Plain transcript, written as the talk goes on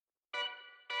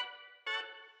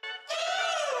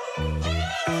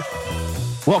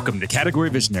Welcome to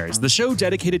Category Visionaries, the show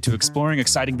dedicated to exploring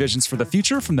exciting visions for the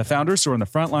future from the founders who are on the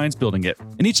front lines building it.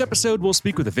 In each episode, we'll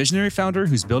speak with a visionary founder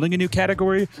who's building a new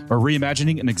category or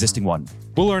reimagining an existing one.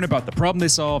 We'll learn about the problem they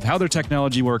solve, how their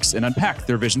technology works, and unpack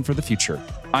their vision for the future.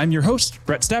 I'm your host,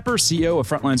 Brett Stapper, CEO of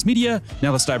Frontlines Media.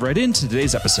 Now let's dive right into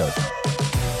today's episode.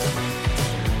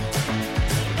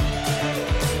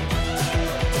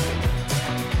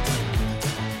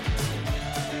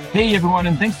 Hey everyone,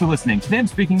 and thanks for listening. Today I'm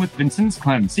speaking with Vincenz,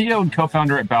 Klemm, CEO and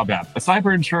co-founder at Baobab, a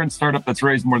cyber insurance startup that's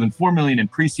raised more than $4 million in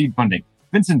pre-seed funding.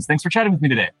 Vincenz, thanks for chatting with me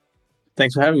today.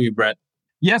 Thanks for having me, Brett.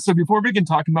 Yeah, so before we begin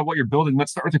talking about what you're building,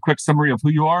 let's start with a quick summary of who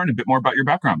you are and a bit more about your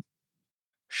background.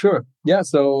 Sure. Yeah,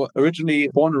 so originally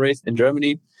born and raised in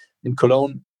Germany, in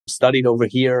Cologne, studied over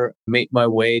here, made my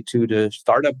way to the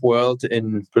startup world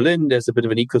in Berlin. There's a bit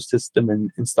of an ecosystem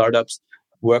in startups.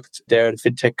 Worked there at a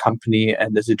fintech company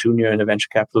and as a junior in a venture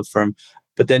capital firm,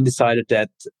 but then decided that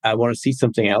I want to see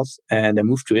something else. And I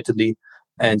moved to Italy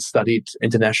and studied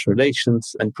international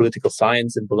relations and political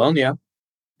science in Bologna,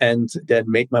 and then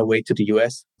made my way to the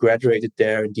US, graduated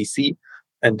there in DC,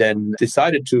 and then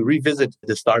decided to revisit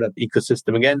the startup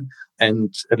ecosystem again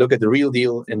and look at the real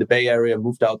deal in the Bay Area,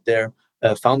 moved out there,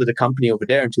 founded a company over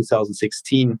there in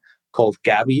 2016 called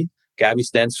Gabi. Gabi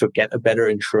stands for Get a Better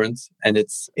Insurance, and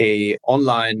it's a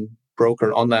online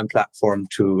broker, online platform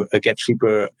to get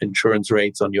cheaper insurance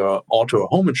rates on your auto or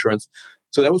home insurance.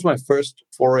 So that was my first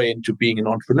foray into being an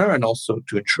entrepreneur and also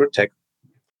to insurtech.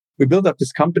 We built up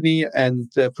this company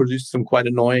and produced some quite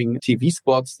annoying TV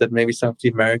spots that maybe some of the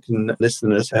American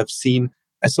listeners have seen.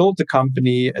 I sold the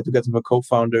company together with my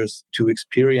co-founders to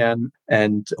Experian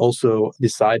and also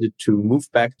decided to move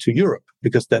back to Europe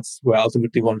because that's where I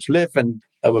ultimately wanted to live and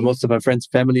where most of my friends'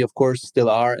 family, of course, still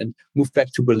are, and moved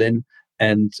back to Berlin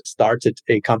and started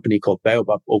a company called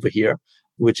Baobab over here,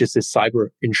 which is a cyber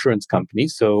insurance company.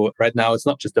 So right now it's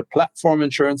not just a platform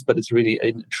insurance, but it's really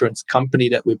an insurance company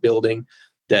that we're building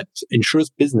that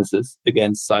insures businesses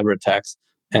against cyber attacks.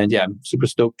 And yeah, I'm super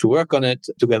stoked to work on it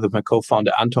together with my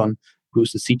co-founder, Anton,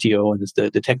 who's the CTO and is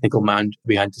the technical mind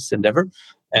behind this endeavor.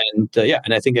 And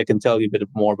and I think I can tell you a bit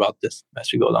more about this as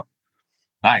we go along.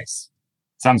 Nice.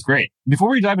 Sounds great. Before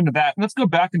we dive into that, let's go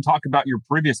back and talk about your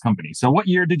previous company. So what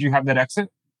year did you have that exit?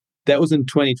 That was in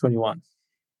 2021.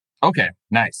 Okay,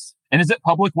 nice. And is it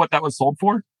public what that was sold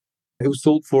for? It was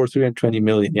sold for 320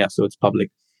 million. Yeah, so it's public.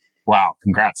 Wow,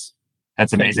 congrats.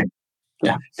 That's amazing.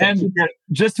 Yeah. And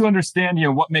just to understand,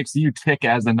 what makes you tick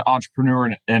as an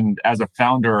entrepreneur and as a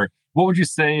founder, what would you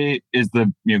say is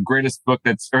the greatest book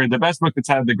or the best book that's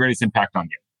had the greatest impact on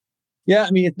you? Yeah,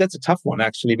 I mean, that's a tough one,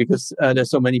 actually, because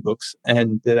there's so many books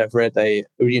and that I've read. I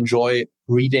really enjoy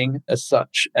reading as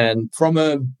such. And from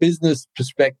a business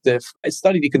perspective, I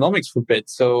studied economics for a bit.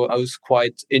 So I was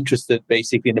quite interested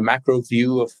basically in the macro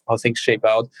view of how things shape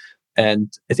out.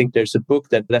 And I think there's a book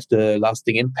that left a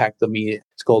lasting impact on me.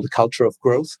 It's called The Culture of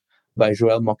Growth by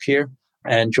Joel Mokyr.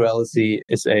 And Joel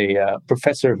is a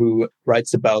professor who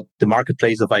writes about the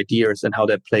marketplace of ideas and how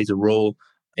that plays a role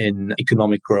in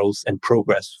economic growth and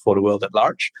progress for the world at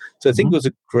large. So I think it was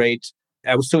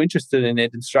I was so interested in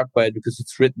it and struck by it because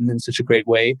it's written in such a great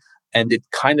way. And it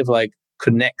kind of like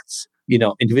connects,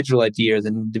 individual ideas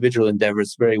and individual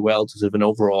endeavors very well to sort of an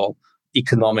overall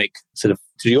economic to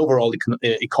the overall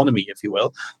economy, if you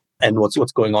will, and what's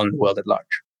going on in the world at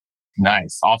large.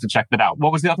 Nice. I'll have to check that out.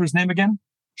 What was the author's name again?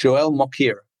 Joel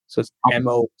Mokyr. So it's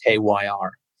Mokyr.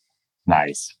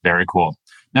 Nice. Very cool.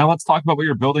 Now let's talk about what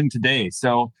you're building today.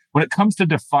 So when it comes to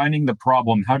defining the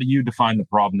problem, how do you define the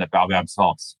problem that Baobab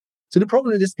solves? So the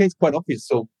problem in this case is quite obvious.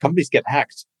 So companies get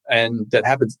hacked, and that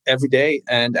happens every day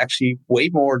and actually way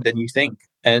more than you think.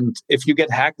 And if you get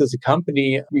hacked as a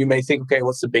company, you may think, okay,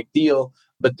 what's the big deal?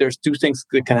 But there's two things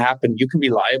that can happen. You can be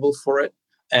liable for it.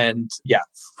 And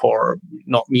for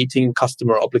not meeting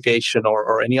customer obligation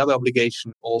or any other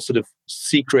obligation, all sort of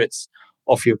secrets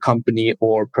of your company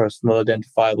or personal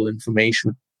identifiable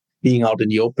information being out in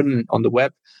the open on the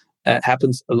web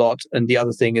happens a lot. And the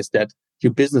other thing is that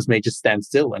your business may just stand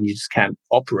still and you just can't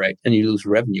operate and you lose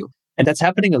revenue. And that's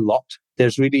happening a lot.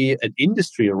 There's really an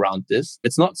industry around this.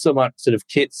 It's not so much sort of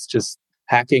kids just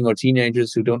hacking or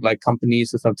teenagers who don't like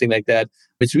companies or something like that.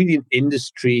 It's really an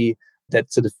industry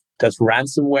that sort of does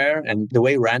ransomware. And the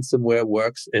way ransomware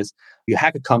works is you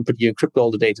hack a company, you encrypt all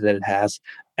the data that it has,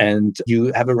 and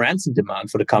you have a ransom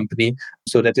demand for the company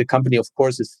so that the company, of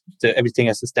course, everything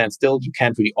has to stand still. You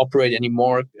can't really operate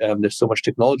anymore. There's so much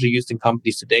technology used in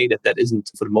companies today that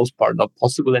isn't, for the most part, not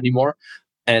possible anymore.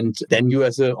 And then you,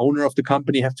 as an owner of the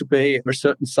company, have to pay a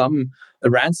certain sum, a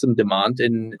ransom demand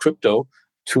in crypto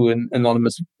to an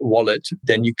anonymous wallet.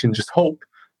 Then you can just hope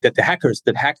that the hackers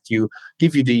that hacked you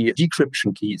give you the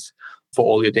decryption keys for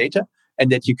all your data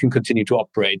and that you can continue to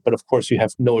operate. But of course, you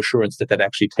have no assurance that that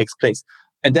actually takes place.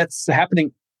 And that's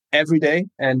happening every day,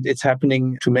 and it's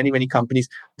happening to many, many companies.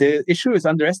 The issue is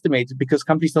underestimated because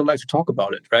companies don't like to talk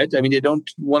about it, right? I mean, they don't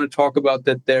want to talk about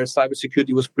that their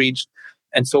cybersecurity was breached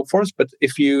and so forth. But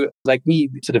if you, like me,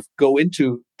 sort of go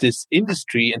into this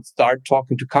industry and start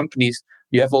talking to companies,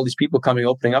 you have all these people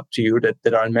opening up to you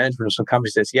that are in management of some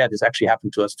companies that says, yeah, this actually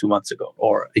happened to us 2 months ago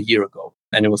or a year ago,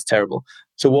 and it was terrible.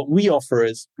 So what we offer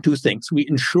is two things. We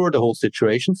insure the whole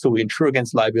situation. So we insure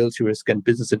against liability risk and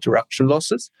business interruption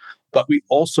losses, but we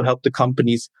also help the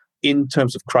companies in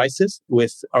terms of crisis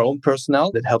with our own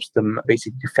personnel that helps them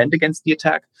basically defend against the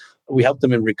attack. We help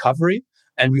them in recovery,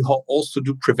 and we also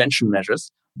do prevention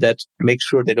measures that make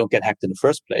sure they don't get hacked in the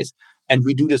first place. And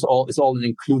we do this all, it's all an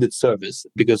included service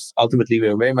because ultimately we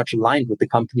are very much aligned with the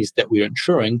companies that we are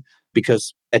insuring,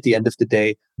 because at the end of the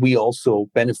day, we also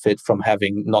benefit from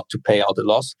having not to pay out a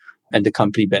loss. And the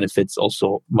company benefits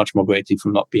also much more greatly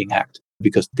from not being hacked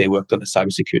because they worked on the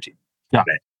cybersecurity. Got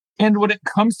it. And when it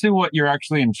comes to what you're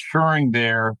actually insuring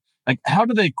there, like how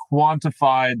do they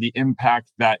quantify the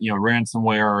impact that,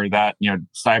 ransomware or that,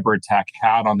 cyber attack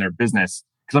had on their business?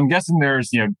 Because I'm guessing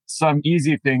there's, some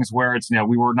easy things where it's,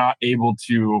 we were not able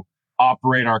to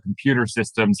operate our computer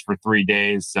systems for 3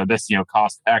 days. So this,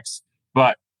 cost X.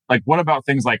 But like, what about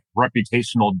things like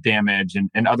reputational damage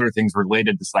and other things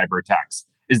related to cyber attacks?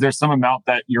 Is there some amount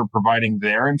that you're providing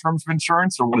there in terms of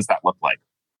insurance, or what does that look like?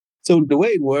 So the way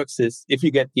it works is if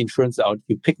you get the insurance out,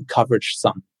 you pick a coverage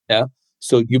sum. Yeah.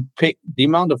 So you pick the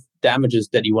amount of damages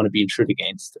that you want to be insured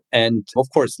against. And of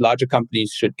course, larger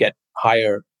companies should get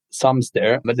higher sums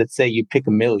there. But let's say you pick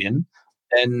 $1 million,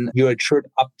 then you're insured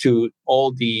up to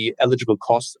all the eligible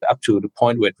costs up to the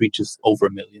point where it reaches over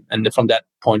 $1 million. And from that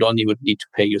point on, you would need to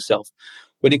pay yourself.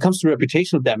 When it comes to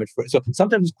reputational damage, so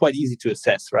sometimes it's quite easy to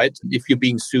assess, right? If you're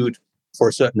being sued for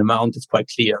a certain amount, it's quite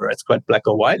clear, or it's quite black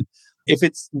or white. If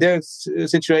there's a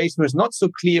situation where it's not so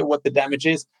clear what the damage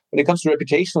is, when it comes to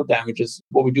reputational damages,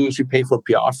 what we do is we pay for a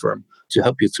PR firm to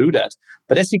help you through that.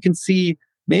 But as you can see,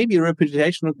 maybe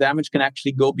reputational damage can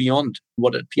actually go beyond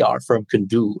what a PR firm can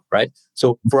do, right?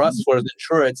 So for us, for the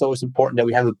insurer, it's always important that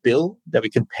we have a bill that we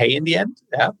can pay in the end.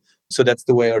 Yeah. So that's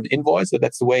the way, or an invoice, so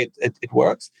that's the way it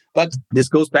works. But this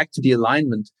goes back to the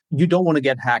alignment. You don't want to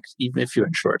get hacked, even if you're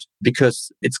insured, because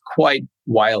it's quite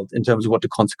wild in terms of what the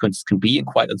consequences can be and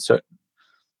quite uncertain.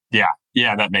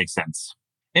 Yeah, that makes sense.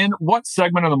 And what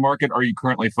segment of the market are you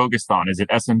currently focused on? Is it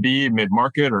SMB,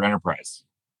 mid-market, or enterprise?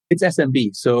 It's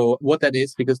SMB. So what that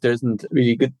is, because there isn't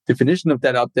really a good definition of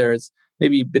that out there, is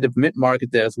maybe a bit of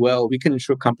mid-market there as well. We can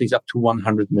insure companies up to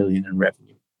 100 million in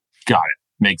revenue. Got it.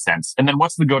 Makes sense. And then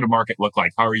what's the go-to-market look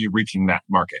like? How are you reaching that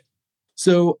market?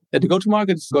 So the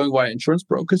go-to-market is going via insurance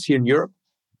brokers here in Europe.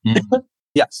 Mm-hmm.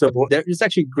 Yeah, so there is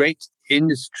actually great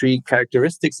industry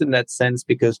characteristics in that sense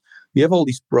because we have all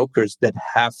these brokers that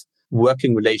have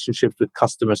working relationships with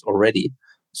customers already.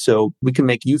 So we can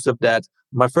make use of that.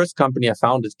 My first company I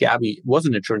founded, Gabby, was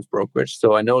an insurance brokerage.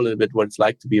 So I know a little bit what it's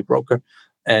like to be a broker.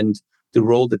 And the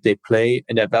role that they play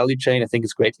in that value chain, I think,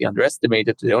 is greatly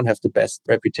underestimated. They don't have the best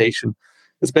reputation.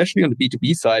 Especially on the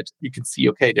B2B side, you can see,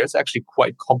 okay, there's actually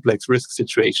quite complex risk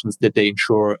situations that they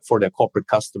insure for their corporate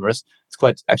customers. It's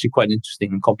quite an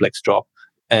interesting and complex job.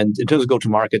 And in terms of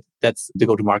go-to-market, that's the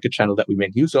go-to-market channel that we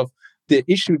make use of. The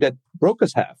issue that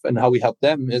brokers have and how we help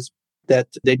them is that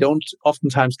they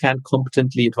oftentimes can't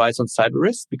competently advise on cyber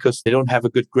risk because they don't have a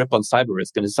good grip on cyber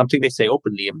risk. And it's something they say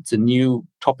openly. It's a new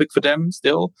topic for them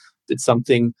still. It's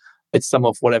some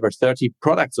of whatever 30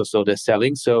 products or so they're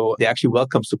selling. So they actually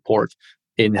welcome support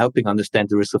in helping understand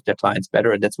the risk of their clients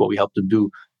better. And that's what we help them do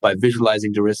by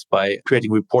visualizing the risk, by creating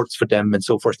reports for them and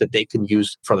so forth that they can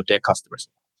use in front of their customers.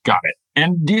 Got it.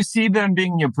 And do you see them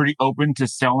being pretty open to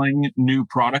selling new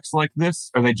products like this?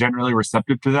 Are they generally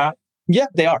receptive to that? Yeah,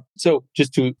 they are. So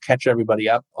just to catch everybody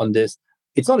up on this,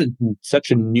 it's not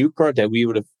such a new product that we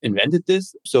would have invented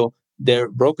this. So there are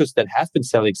brokers that have been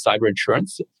selling cyber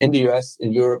insurance in the US,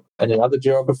 in Europe, and in other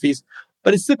geographies,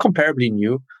 but it's still comparably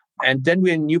new. And then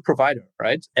we're a new provider,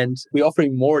 right? And we're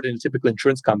offering more than a typical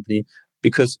insurance company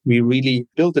because we really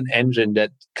built an engine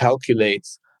that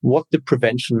calculates what the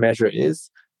prevention measure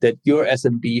is that your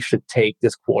SMB should take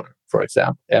this quarter, for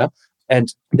example. Yeah.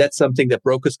 And that's something that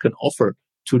brokers can offer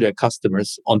to their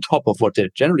customers on top of what they're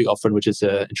generally offering, which is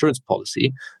an insurance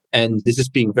policy. And this is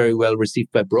being very well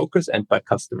received by brokers and by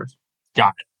customers.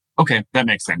 Got it. Okay, that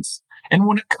makes sense. And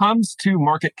when it comes to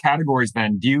market categories,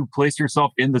 then, do you place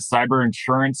yourself in the cyber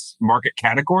insurance market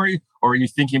category, or are you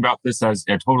thinking about this as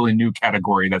a totally new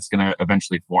category that's going to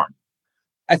eventually form?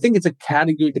 I think it's a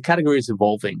category. The category is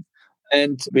evolving.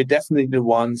 And we're definitely the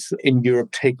ones in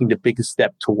Europe taking the biggest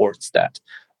step towards that.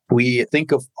 We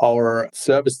think of our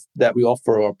service that we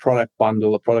offer, our product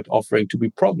bundle, a product offering, to be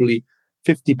probably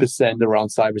 50% around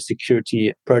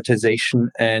cybersecurity, prioritization,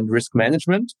 and risk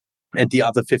management. And the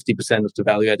other 50% of the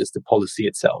value add is the policy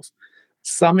itself.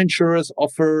 Some insurers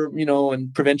offer,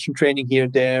 and prevention training here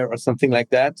and there or something like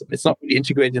that. It's not really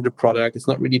integrated in the product. It's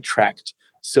not really tracked.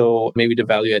 So maybe the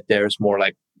value add there is more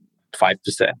like 5%.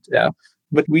 Yeah.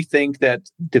 But we think that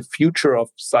the future of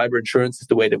cyber insurance is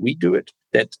the way that we do it,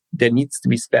 that there needs to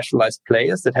be specialized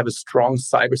players that have a strong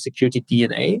cybersecurity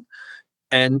DNA,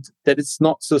 and that it's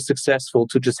not so successful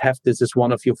to just have this as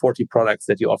one of your 40 products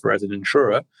that you offer as an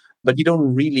insurer, but you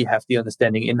don't really have the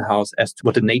understanding in-house as to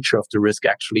what the nature of the risk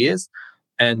actually is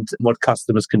and what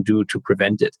customers can do to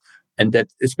prevent it. And that,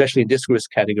 especially in this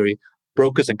risk category,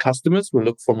 brokers and customers will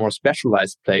look for more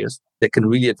specialized players that can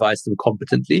really advise them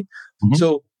competently. Mm-hmm.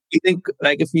 So I think,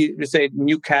 like, if you say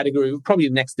new category, we're probably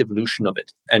the next evolution of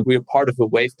it. And we're part of a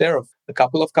wave there of a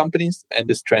couple of companies, and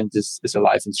this trend is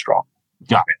alive and strong.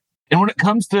 Got it. And when it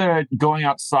comes to going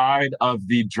outside of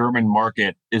the German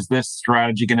market, is this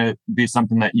strategy going to be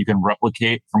something that you can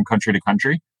replicate from country to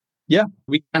country? Yeah,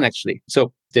 we can actually.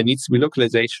 So there needs to be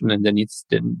localization, and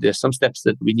there's some steps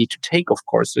that we need to take, of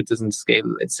course, so it doesn't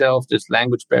scale itself. There's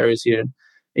language barriers here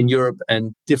in Europe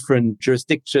and different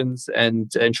jurisdictions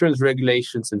and insurance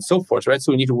regulations and so forth, right?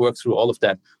 So we need to work through all of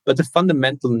that. But the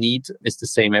fundamental need is the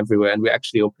same everywhere. And we're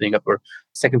actually opening up our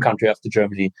second country after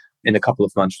Germany in a couple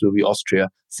of months, will be Austria.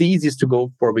 It's the easiest to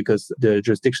go for because the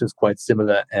jurisdiction is quite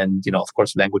similar. And, of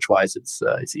course, language-wise, it's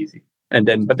easy.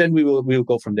 But then we will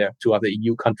go from there to other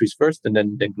EU countries first and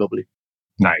then globally.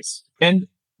 Nice. And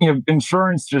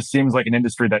insurance just seems like an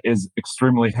industry that is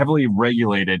extremely heavily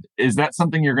regulated. Is that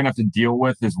something you're going to have to deal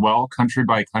with as well, country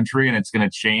by country, and it's going to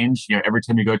change, every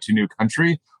time you go to a new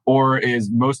country? Or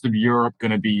is most of Europe going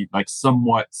to be like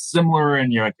somewhat similar,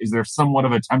 and is there somewhat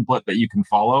of a template that you can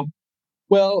follow?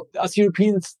 Well, us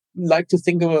Europeans like to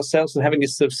think of ourselves as having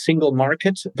this sort of single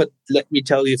market, but let me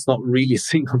tell you, it's not really a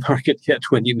single market yet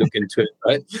when you look into it,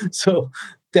 right? So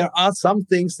there are some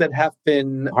things that have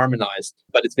been harmonized,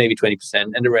 but it's maybe 20%,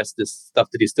 and the rest is stuff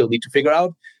that you still need to figure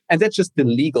out. And that's just the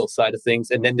legal side of things.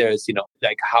 And then there's,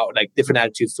 different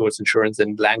attitudes towards insurance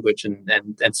and language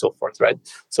and so forth, right?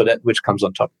 So that which comes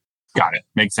on top. Got it.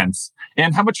 Makes sense.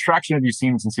 And how much traction have you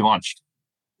seen since you launched?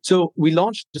 So we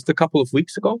launched just a couple of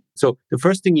weeks ago. So the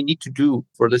first thing you need to do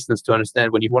for listeners to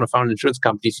understand when you want to found an insurance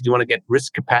company is you want to get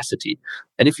risk capacity.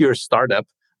 And if you're a startup,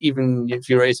 even if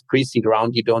you raise a pre-seed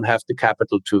round, you don't have the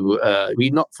capital to,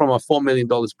 from a $4 million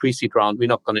pre-seed round, we're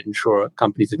not going to insure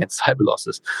companies against cyber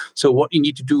losses. So what you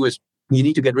need to do is you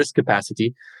need to get risk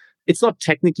capacity. It's not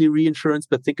technically reinsurance,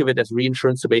 but think of it as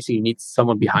reinsurance. So basically you need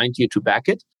someone behind you to back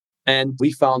it. And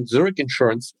we found Zurich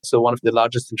Insurance, so one of the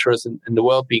largest insurers in the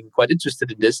world, being quite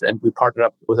interested in this. And we partnered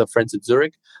up with our friends at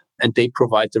Zurich, and they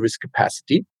provide the risk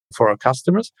capacity for our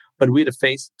customers. But we're the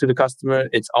face to the customer.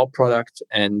 It's our product.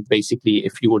 And basically,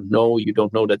 if you would know, you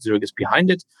don't know that Zurich is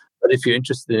behind it. But if you're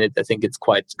interested in it, I think it's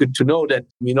quite good to know that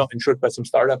you're not insured by some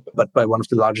startup, but by one of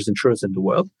the largest insurers in the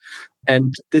world.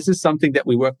 And this is something that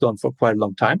we worked on for quite a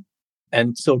long time.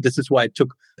 And so this is why it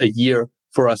took a year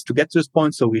for us to get to this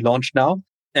point. So we launched now.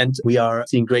 And we are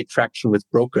seeing great traction with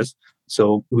brokers.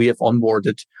 So we have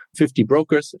onboarded 50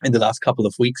 brokers in the last couple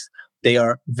of weeks. They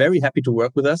are very happy to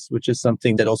work with us, which is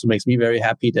something that also makes me very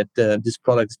happy that this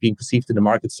product is being perceived in the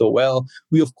market so well.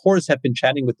 We, of course, have been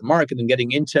chatting with the market and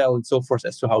getting intel and so forth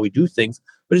as to how we do things.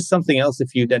 But it's something else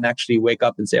if you then actually wake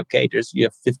up and say, okay, you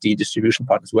have 50 distribution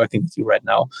partners working with you right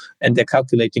now, and they're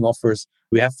calculating offers.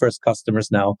 We have first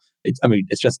customers now.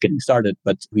 It's just getting started,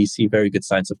 but we see very good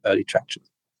signs of early traction.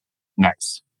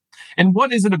 Nice. And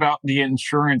what is it about the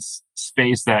insurance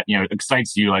space that,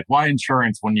 excites you? Like, why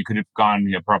insurance when you could have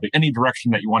gone, probably any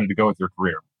direction that you wanted to go with your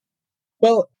career?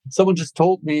 Well, someone just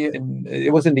told me, and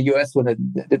it was in the US when I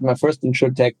did my first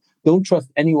insurtech, don't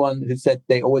trust anyone who said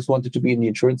they always wanted to be in the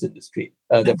insurance industry.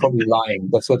 They're probably lying.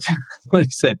 That's what he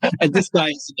said. And this guy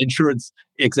is an insurance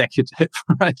executive,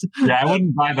 right? Yeah, I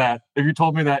wouldn't buy that. If you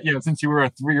told me that, since you were a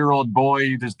 3-year-old boy,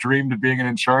 you just dreamed of being in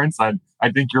insurance,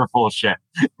 I think you're full of shit.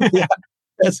 Yeah,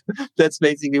 that's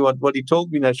basically what he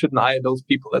told me, and I shouldn't hire those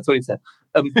people. That's what he said.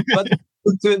 But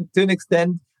to an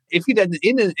extent, if you're then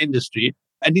in an industry,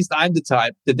 at least I'm the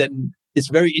type that then is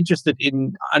very interested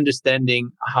in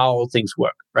understanding how things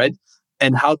work, right?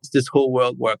 And how does this whole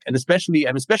world work? And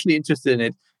I'm especially interested in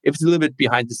it if it's a little bit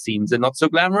behind the scenes and not so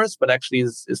glamorous, but actually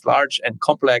is large and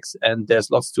complex, and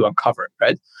there's lots to uncover,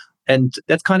 right? And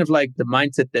that's kind of like the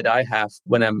mindset that I have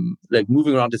when I'm like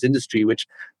moving around this industry, which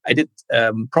I did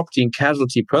property and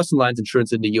casualty personal lines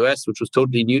insurance in the US, which was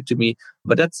totally new to me.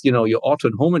 But that's, your auto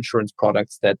and home insurance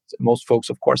products that most folks,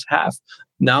 of course, have.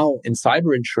 Now in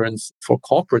cyber insurance for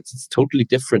corporates, it's totally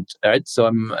different, right? So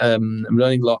I'm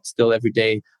learning a lot still every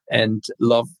day and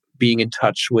love being in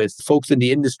touch with folks in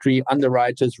the industry,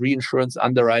 underwriters, reinsurance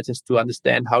underwriters, to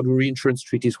understand how do reinsurance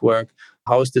treaties work,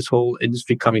 how is this whole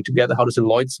industry coming together, how does the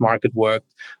Lloyd's market work,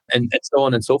 and so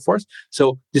on and so forth.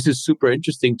 So this is super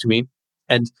interesting to me.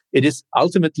 And it is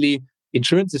ultimately,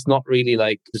 insurance is not really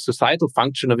like the societal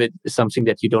function of it is something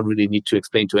that you don't really need to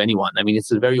explain to anyone. I mean,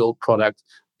 it's a very old product.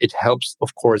 It helps,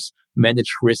 of course,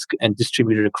 manage risk and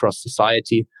distribute it across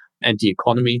society and the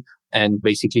economy, and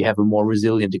basically have a more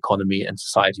resilient economy and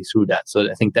society through that. So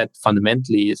I think that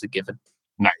fundamentally is a given.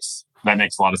 Nice. That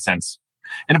makes a lot of sense.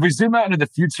 And if we zoom out into the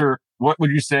future, what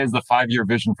would you say is the 5-year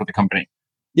vision for the company?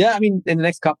 Yeah, I mean, in the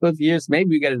next couple of years,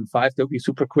 maybe we get it in 5, that'll be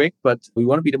super quick, but we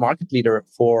want to be the market leader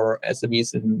for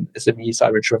SMEs and SME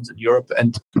cyber insurance in Europe.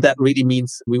 And that really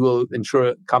means we will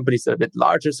insure companies that are a bit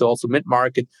larger, so also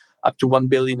mid-market, up to 1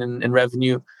 billion in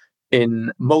revenue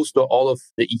in most or all of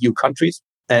the EU countries,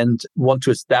 and want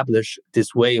to establish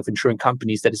this way of insuring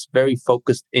companies that is very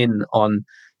focused in on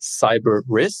cyber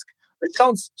risk. It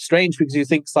sounds strange because you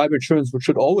think cyber insurance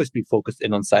should always be focused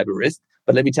in on cyber risk.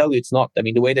 But let me tell you, it's not. I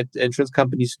mean, the way that insurance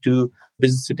companies do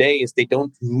business today is they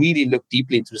don't really look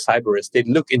deeply into the cyber risk. They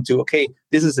look into, okay,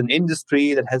 this is an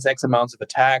industry that has X amounts of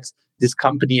attacks. This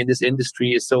company in this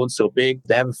industry is so and so big.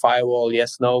 They have a firewall.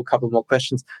 Yes, no, a couple more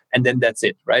questions. And then that's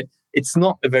it, right? It's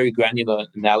not a very granular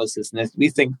analysis. And we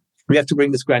think we have to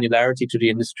bring this granularity to the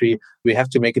industry. We have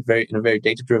to make it in a very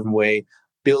data-driven way,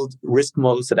 build risk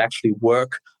models that actually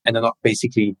work and are not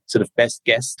basically sort of best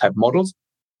guess type models,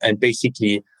 and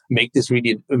basically make this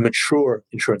really a mature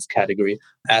insurance category,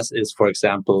 as is, for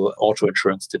example, auto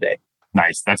insurance today.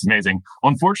 Nice. That's amazing.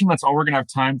 Unfortunately, that's all we're going to have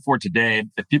time for today.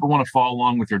 If people want to follow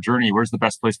along with your journey, where's the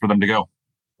best place for them to go?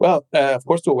 Well, of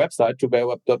course, to our website, to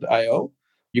baobab.io.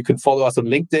 You can follow us on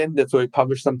LinkedIn. That's where we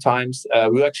publish sometimes.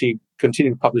 We'll actually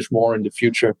continue to publish more in the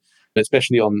future,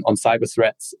 especially on cyber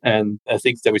threats and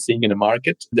things that we're seeing in the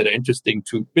market that are interesting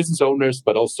to business owners,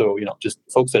 but also, just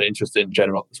folks that are interested in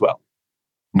general as well.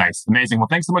 Nice. Amazing. Well,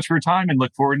 thanks so much for your time and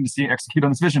look forward to seeing you execute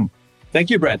on this vision. Thank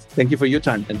you, Brad. Thank you for your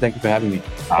time and thank you for having me.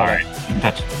 All right. Keep in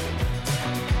touch.